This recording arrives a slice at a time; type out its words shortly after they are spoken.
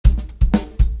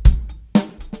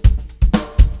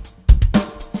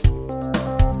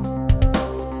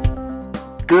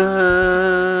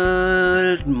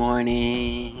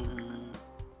morning.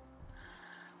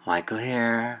 Michael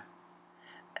here,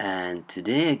 and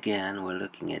today again we're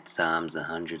looking at Psalms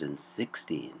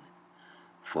 116,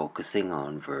 focusing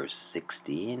on verse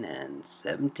 16 and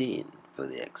 17 for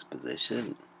the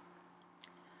exposition.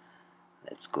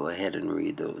 Let's go ahead and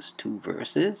read those two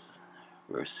verses.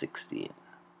 Verse 16.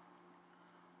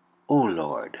 O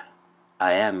Lord,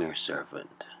 I am your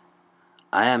servant.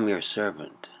 I am your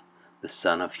servant, the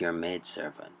son of your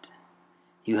maidservant.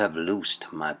 You have loosed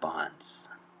my bonds.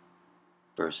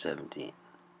 Verse 17.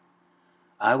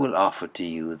 I will offer to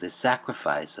you the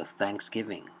sacrifice of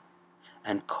thanksgiving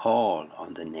and call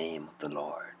on the name of the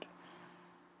Lord.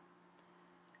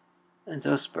 And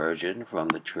so Spurgeon, from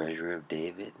the Treasury of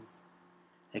David,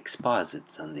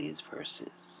 exposits on these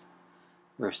verses.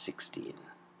 Verse 16.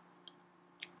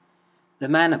 The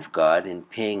man of God, in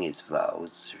paying his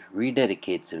vows,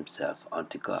 rededicates himself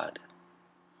unto God.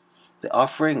 The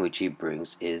offering which he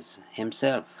brings is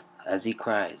himself, as he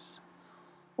cries,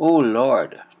 O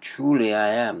Lord, truly I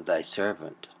am thy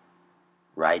servant.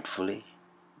 Rightfully,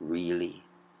 really,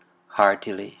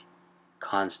 heartily,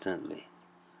 constantly,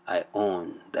 I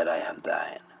own that I am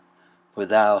thine, for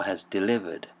thou hast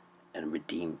delivered and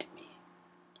redeemed me.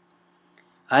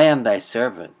 I am thy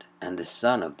servant, and the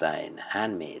son of thine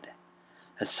handmaid,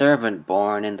 a servant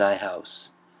born in thy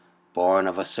house, born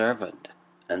of a servant,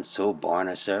 and so born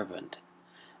a servant,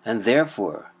 and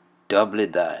therefore doubly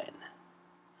thine.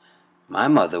 My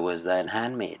mother was thine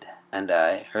handmaid, and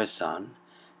I, her son,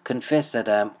 confess that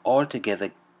I am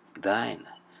altogether thine,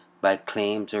 by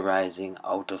claims arising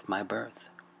out of my birth.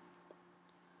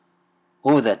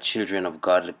 O that children of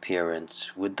godly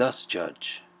parents would thus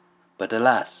judge! But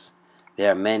alas,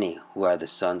 there are many who are the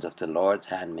sons of the Lord's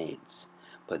handmaids,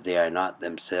 but they are not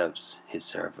themselves his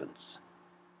servants.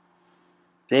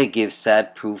 They give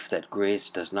sad proof that grace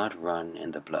does not run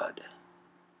in the blood.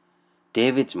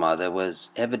 David's mother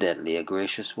was evidently a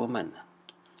gracious woman,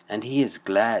 and he is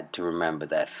glad to remember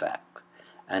that fact,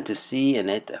 and to see in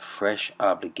it a fresh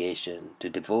obligation to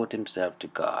devote himself to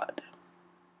God.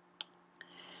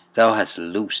 Thou hast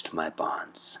loosed my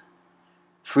bonds.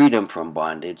 Freedom from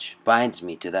bondage binds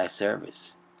me to thy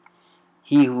service.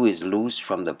 He who is loosed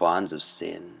from the bonds of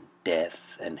sin,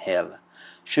 death, and hell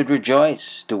should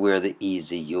rejoice to wear the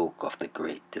easy yoke of the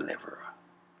great deliverer.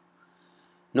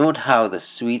 Note how the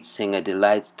sweet singer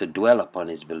delights to dwell upon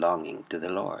his belonging to the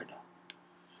Lord.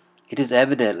 It is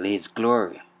evidently his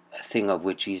glory, a thing of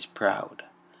which he is proud,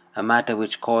 a matter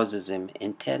which causes him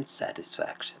intense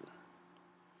satisfaction.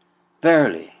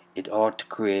 Verily, it ought to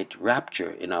create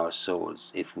rapture in our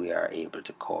souls if we are able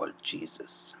to call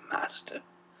Jesus Master,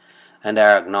 and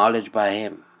are acknowledged by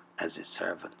him as his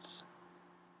servants.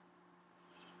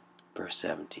 Verse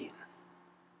 17.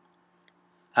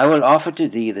 I will offer to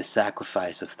thee the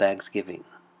sacrifice of thanksgiving.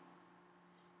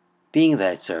 Being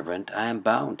thy servant, I am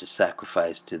bound to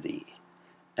sacrifice to thee,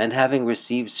 and having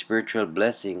received spiritual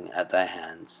blessing at thy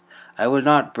hands, I will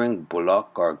not bring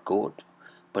bullock or goat,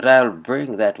 but I will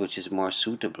bring that which is more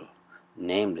suitable,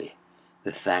 namely,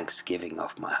 the thanksgiving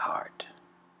of my heart.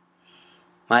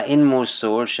 My inmost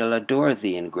soul shall adore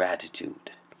thee in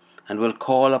gratitude, and will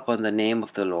call upon the name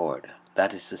of the Lord.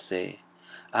 That is to say,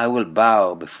 I will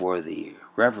bow before thee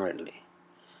reverently,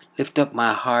 lift up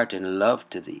my heart in love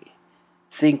to thee,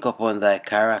 think upon thy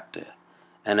character,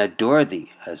 and adore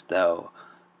thee as thou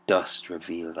dost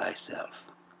reveal thyself.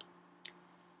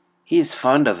 He is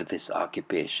fond of this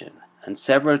occupation, and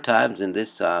several times in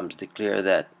this Psalms declare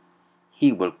that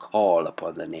he will call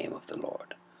upon the name of the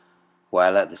Lord,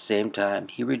 while at the same time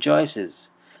he rejoices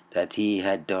that he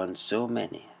had done so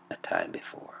many a time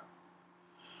before.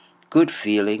 Good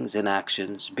feelings and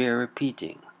actions bear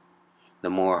repeating. The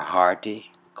more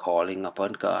hearty calling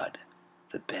upon God,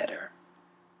 the better.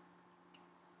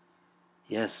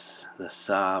 Yes, the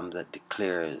psalm that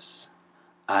declares,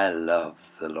 I love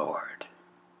the Lord,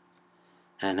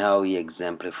 and how he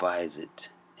exemplifies it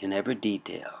in every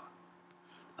detail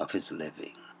of his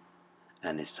living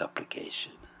and his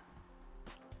supplication.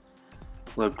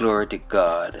 Well, glory to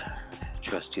God.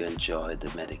 Trust you enjoyed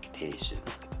the meditation.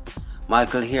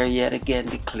 Michael here yet again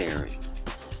declaring,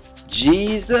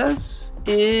 Jesus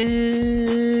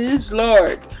is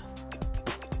Lord.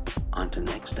 Until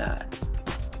next time,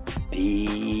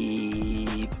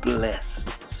 be blessed.